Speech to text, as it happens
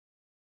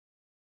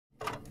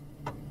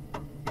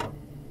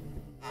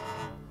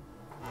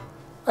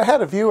I had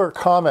a viewer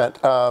comment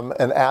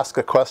and ask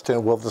a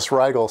question, will this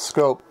Rigol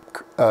scope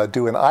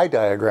do an eye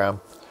diagram?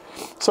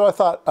 So I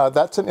thought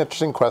that's an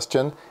interesting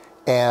question,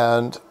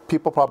 and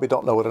people probably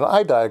don't know what an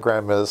eye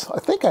diagram is. I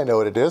think I know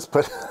what it is,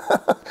 but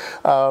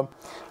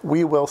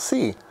we will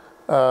see.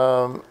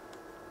 So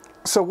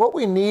what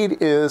we need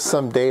is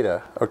some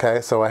data, okay?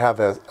 So I have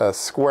a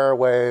square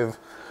wave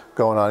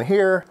going on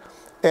here,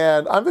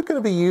 and I'm going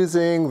to be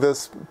using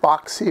this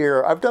box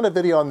here. I've done a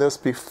video on this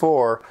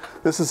before.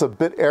 This is a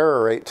bit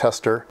error rate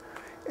tester,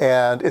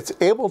 and it's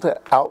able to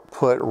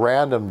output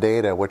random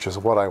data, which is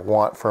what I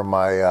want for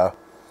my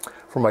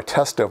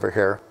test over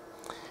here.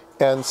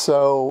 And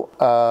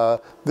so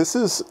this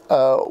is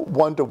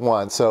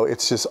one-to-one, so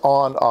it's just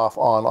on,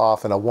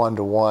 off in a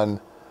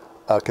one-to-one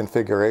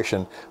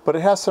configuration. But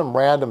it has some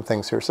random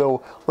things here.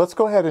 So let's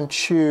go ahead and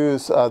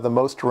choose the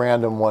most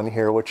random one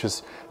here, which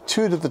is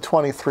 2 to the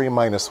 23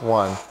 minus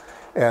 1.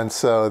 And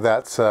so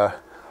that's,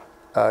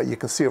 you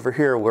can see over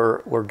here,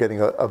 we're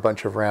getting a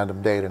bunch of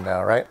random data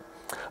now, right?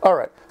 All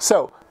right,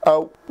 so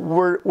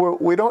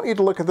we don't need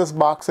to look at this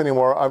box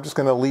anymore. I'm just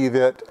going to leave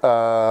it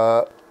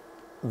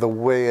the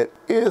way it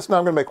is. Now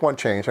I'm going to make one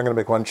change. I'm going to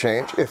make one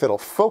change if it'll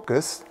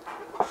focus.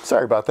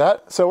 Sorry about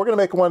that. So we're going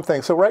to make one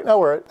thing. So right now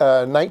we're at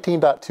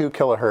 19.2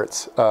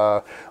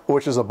 kilohertz,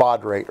 which is a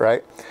baud rate,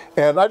 right?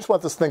 And I just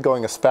want this thing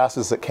going as fast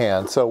as it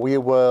can. So we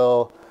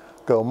will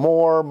go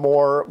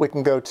more. We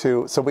can go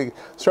to, so we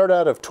start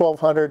out of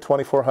 1200,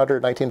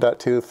 2400,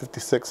 19.2,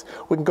 56.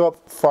 We can go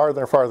up farther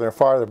and farther and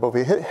farther, but if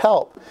we hit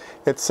help,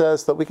 it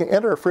says that we can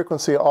enter a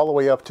frequency all the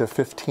way up to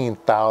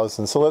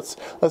 15,000. So let's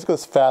go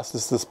as fast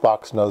as this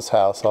box knows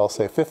how. So I'll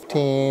say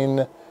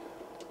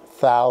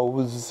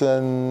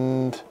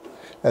 15,000.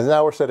 And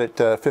now we're set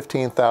at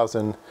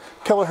 15,000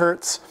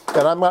 kilohertz,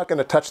 and I'm not going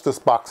to touch this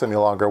box any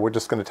longer. We're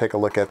just going to take a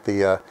look at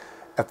the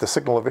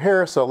signal over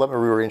here. So let me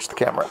rearrange the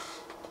camera.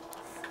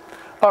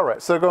 All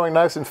right, so going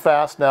nice and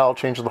fast now. I'll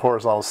change the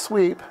horizontal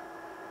sweep,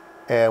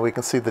 and we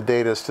can see the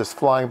data is just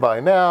flying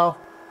by now.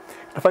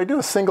 If I do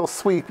a single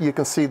sweep, you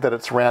can see that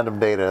it's random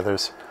data.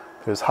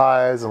 There's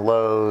highs and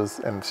lows,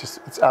 and it's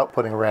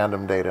outputting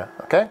random data.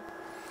 Okay,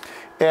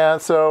 and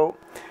so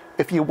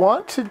if you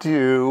want to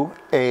do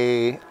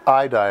a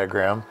eye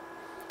diagram,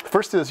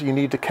 first is you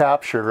need to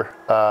capture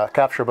a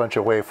bunch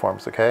of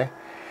waveforms, okay?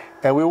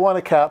 And we want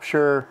to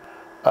capture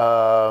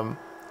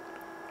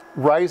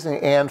rising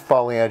and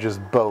falling edges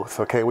both,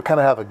 okay? We kind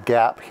of have a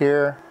gap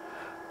here,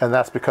 and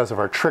that's because of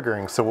our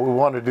triggering. So what we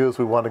want to do is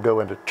we want to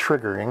go into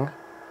triggering,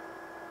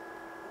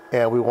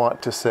 and we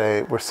want to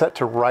say, we're set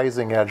to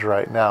rising edge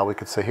right now. We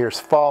could say here's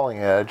falling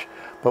edge,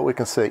 but we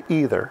can say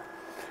either.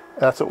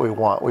 That's what we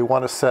want. We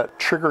want to set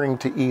triggering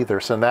to either.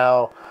 So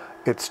now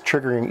it's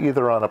triggering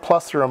either on a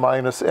plus or a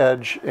minus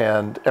edge,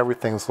 and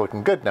everything's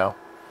looking good now.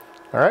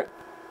 All right?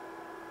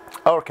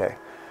 Okay.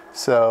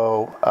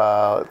 So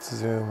let's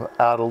zoom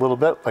out a little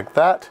bit like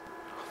that.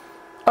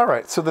 All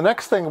right. So the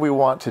next thing we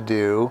want to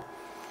do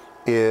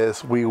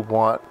is we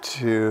want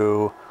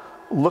to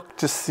look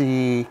to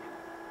see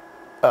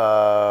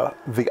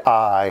the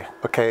eye.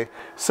 Okay.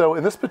 So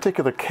in this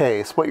particular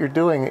case, what you're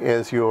doing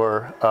is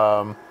you're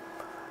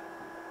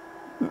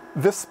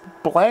this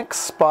blank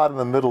spot in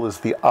the middle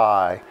is the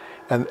eye,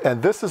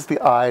 and this is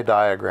the eye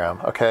diagram,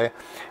 okay?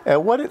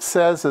 And what it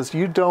says is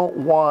you don't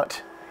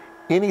want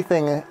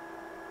anything,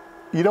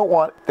 you don't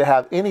want to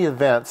have any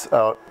events,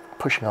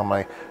 pushing on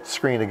my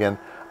screen again,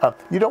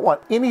 you don't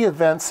want any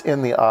events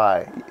in the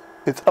eye.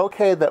 It's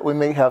okay that we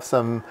may have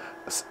some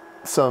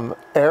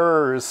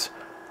errors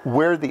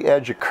where the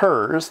edge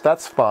occurs,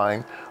 that's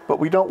fine, but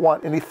we don't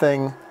want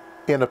anything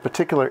in a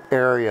particular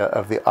area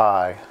of the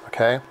eye,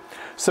 okay?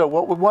 So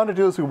what we want to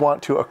do is we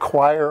want to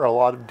acquire a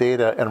lot of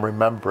data and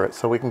remember it.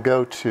 So we can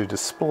go to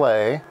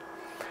display,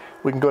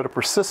 we can go to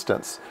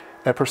persistence,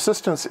 and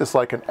persistence is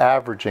like an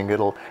averaging.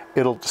 It'll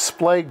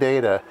display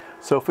data.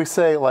 So if we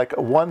say like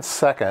 1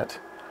 second,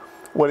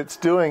 what it's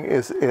doing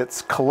is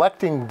it's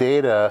collecting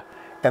data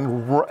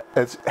and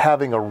it's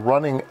having a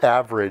running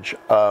average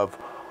of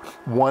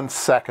 1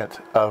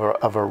 second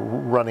of a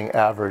running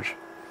average,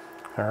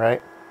 all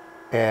right?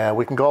 And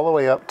we can go all the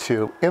way up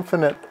to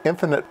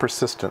infinite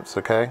persistence,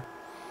 okay?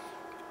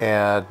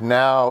 And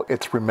now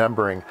it's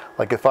remembering.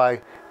 Like if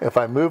I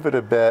move it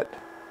a bit,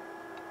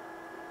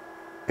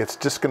 it's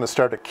just going to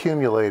start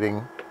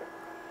accumulating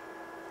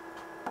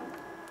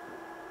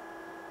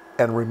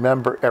and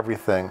remember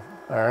everything,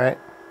 all right?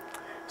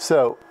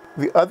 So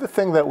the other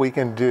thing that we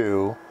can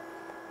do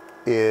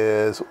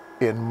is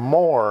in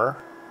more,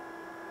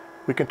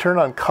 we can turn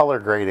on color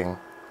grading,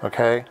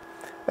 okay?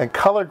 And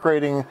color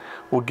grading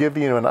will give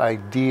you an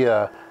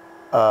idea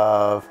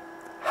of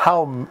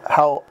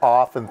how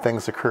often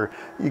things occur.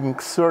 You can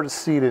sort of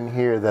see it in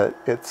here that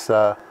it's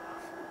the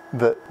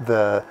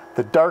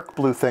dark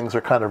blue things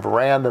are kind of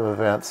random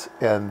events,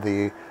 and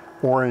the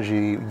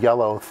orangey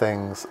yellow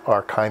things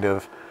are kind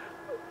of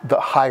the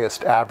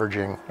highest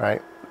averaging,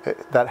 right?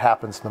 That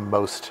happens the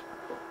most.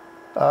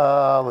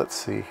 Let's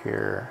see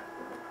here.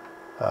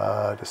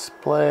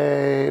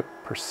 Display,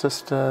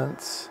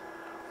 persistence,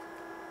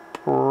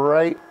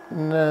 right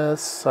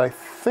brightness, I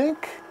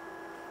think,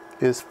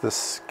 is the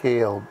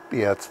scale.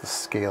 Yeah, it's the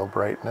scale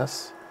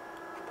brightness.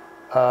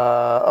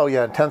 Oh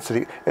yeah,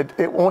 intensity.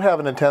 It won't have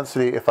an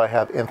intensity if I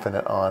have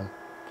infinite on.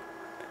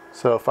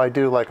 So if I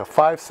do like a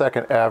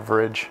 5-second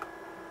average,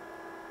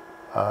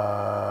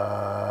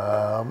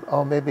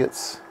 oh, maybe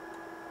it's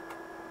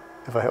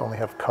if I only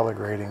have color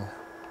grading.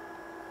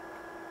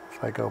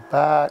 If I go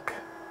back,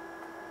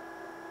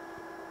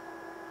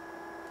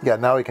 yeah,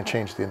 now we can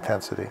change the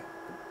intensity.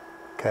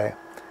 Okay,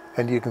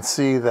 and you can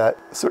see that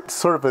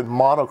sort of in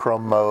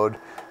monochrome mode,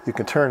 you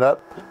can turn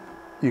up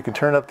the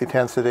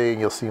intensity and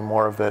you'll see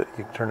more of it.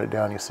 You can turn it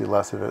down, you see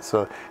less of it.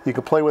 So you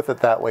can play with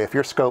it that way. If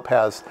your scope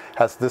has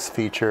this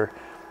feature,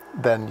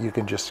 then you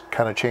can just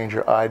kind of change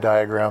your eye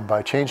diagram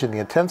by changing the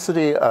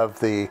intensity of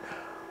the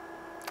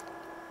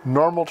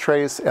normal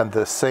trace and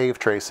the save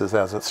traces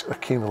as it's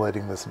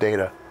accumulating this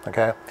data,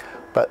 okay?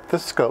 But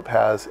this scope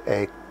has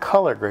a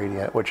color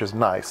gradient, which is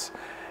nice.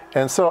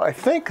 And so I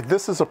think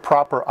this is a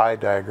proper eye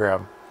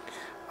diagram.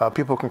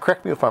 People can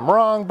correct me if I'm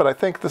wrong, but I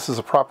think this is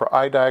a proper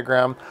eye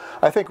diagram.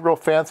 I think real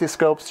fancy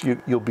scopes,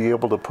 you'll be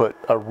able to put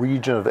a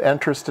region of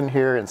interest in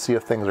here and see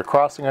if things are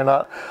crossing or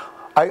not.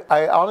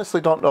 I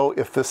honestly don't know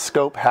if this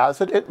scope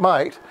has it. It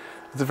might.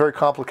 It's a very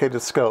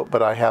complicated scope,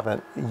 but I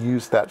haven't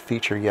used that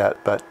feature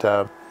yet. But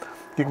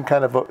you can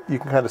kind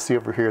of see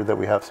over here that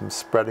we have some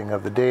spreading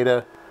of the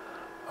data.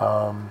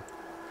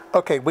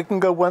 Okay, we can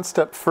go one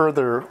step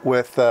further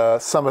with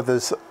some of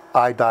this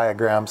eye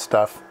diagram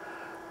stuff.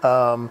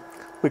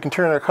 We can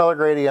turn our color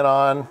gradient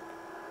on,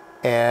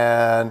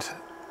 and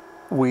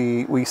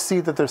we see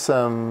that there's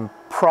some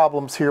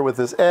problems here with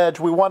this edge.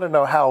 We want to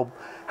know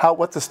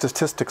what the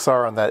statistics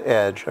are on that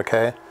edge,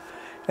 okay?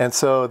 And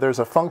so there's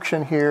a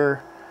function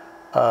here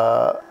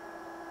that's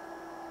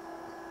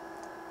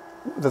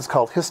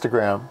called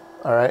histogram,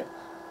 all right?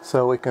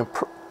 So we can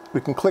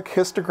click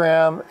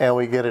histogram, and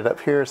we get it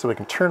up here, so we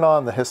can turn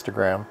on the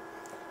histogram,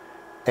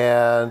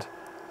 and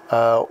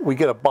we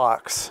get a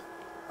box,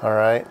 all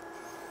right?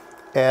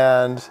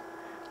 And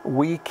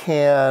we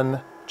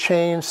can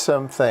change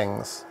some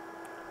things.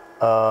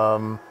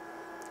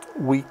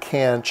 We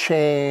can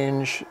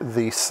change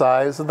the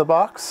size of the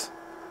box.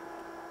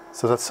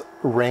 So that's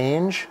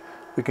range.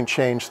 We can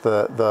change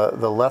the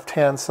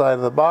left-hand side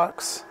of the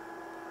box.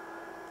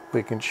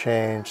 We can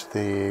change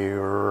the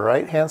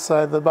right-hand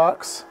side of the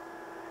box.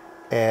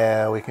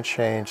 And we can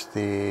change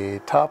the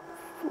top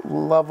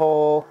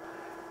level.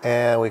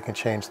 And we can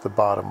change the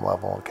bottom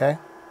level, okay?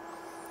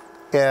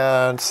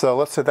 And so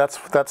let's say that's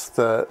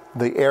the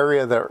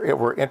area that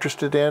we're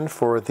interested in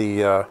for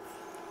the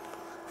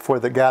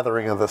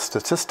gathering of the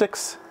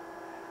statistics.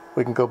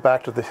 We can go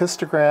back to the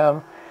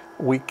histogram.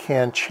 We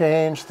can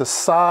change the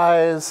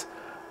size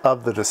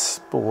of the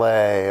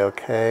display,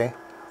 okay?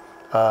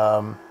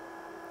 And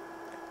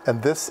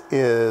this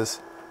is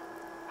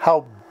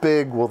how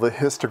big will the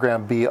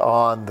histogram be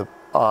on the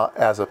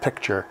as a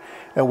picture.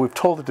 And we've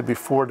told it to be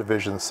 4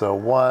 divisions, so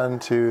 1,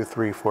 2,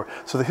 3, 4.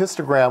 So the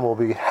histogram will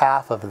be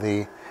half of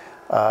the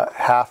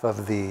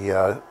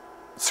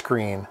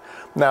screen.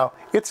 Now,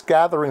 it's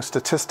gathering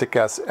statistic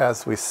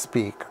as we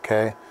speak,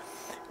 okay?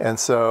 And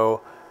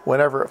so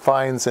whenever it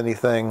finds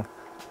anything,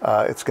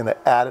 it's going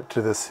to add it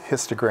to this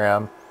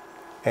histogram,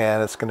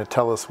 and it's going to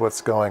tell us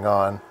what's going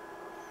on.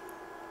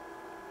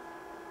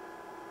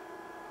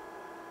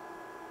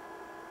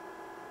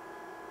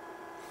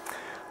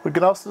 We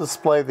can also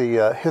display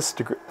the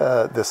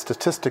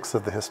statistics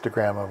of the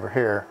histogram over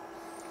here.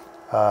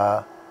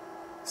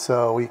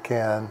 So we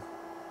can,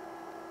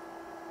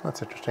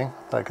 that's interesting, I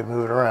thought I could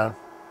move it around.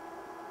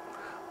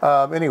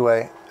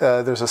 Anyway,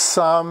 there's a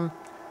sum,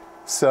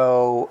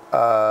 so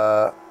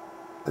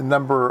the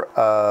number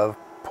of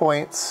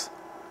points,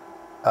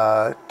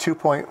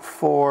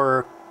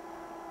 2.4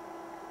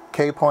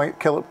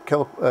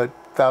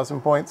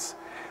 thousand points.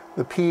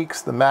 The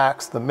peaks, the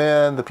max, the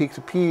min, the peak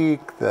to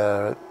peak,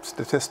 the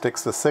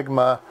statistics, the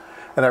sigma,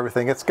 and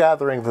everything. It's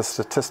gathering the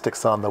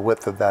statistics on the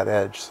width of that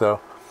edge. So,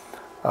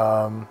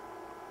 yeah,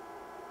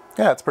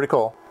 it's pretty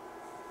cool.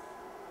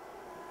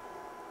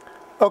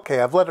 Okay,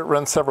 I've let it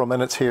run several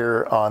minutes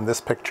here on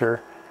this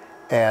picture,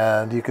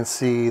 and you can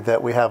see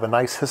that we have a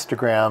nice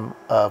histogram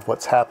of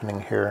what's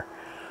happening here.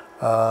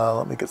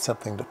 Let me get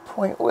something to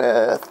point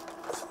with.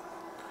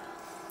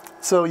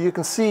 So you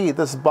can see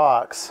this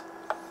box.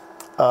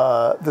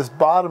 This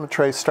bottom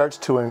trace starts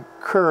to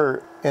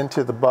incur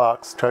into the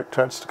box,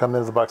 starts to come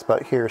into the box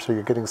about here, so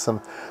you're getting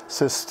some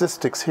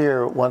statistics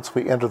here once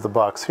we enter the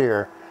box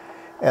here.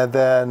 And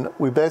then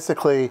we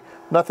basically,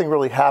 nothing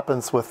really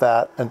happens with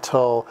that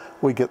until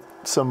we get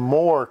some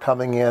more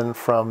coming in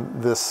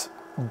from this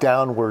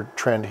downward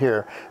trend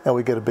here, and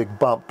we get a big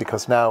bump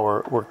because now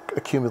we're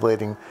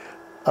accumulating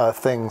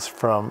things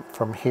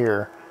from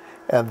here.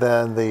 And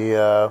then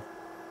the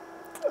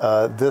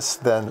this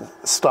then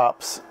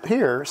stops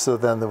here, so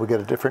then we get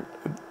a different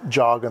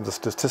jog in the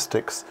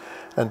statistics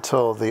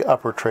until the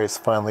upper trace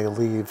finally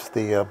leaves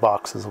the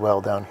box as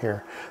well down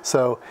here.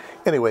 So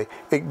anyway,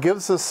 it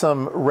gives us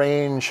some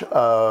range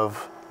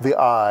of the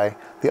eye.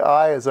 The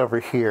eye is over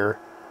here,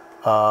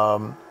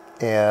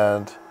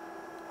 and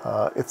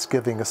it's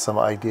giving us some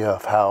idea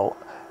of how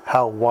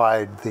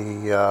wide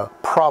the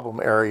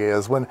problem area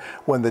is.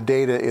 When the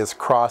data is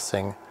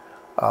crossing,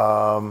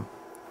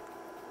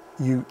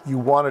 you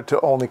want it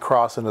to only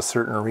cross in a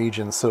certain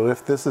region. So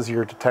if this is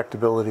your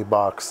detectability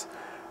box,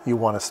 you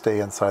want to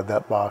stay inside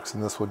that box,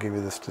 and this will give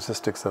you the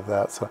statistics of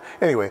that. So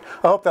anyway,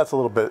 I hope that's a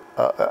little bit,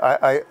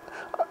 I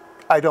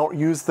don't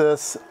use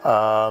this.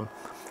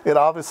 It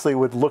obviously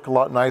would look a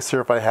lot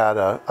nicer if I had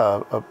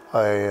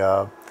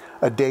a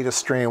data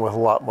stream with a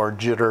lot more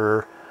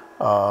jitter.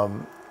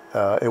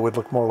 It would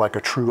look more like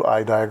a true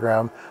eye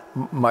diagram.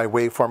 My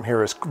waveform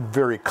here is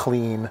very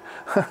clean,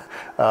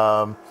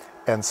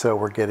 and so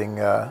we're getting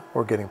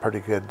pretty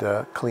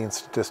good clean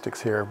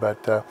statistics here.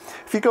 But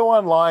if you go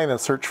online and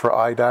search for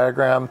eye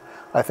diagram,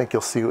 I think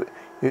you'll see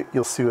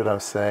what I'm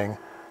saying.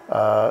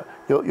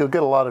 You'll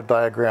get a lot of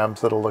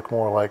diagrams that'll look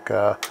more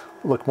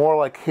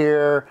like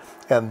here,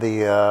 and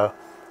the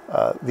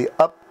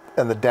up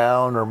and the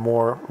down are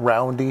more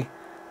roundy.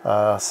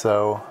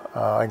 So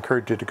I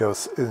encourage you to go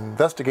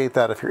investigate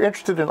that if you're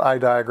interested in eye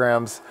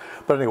diagrams.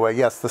 But anyway,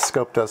 yes, the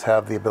scope does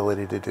have the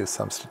ability to do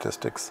some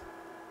statistics.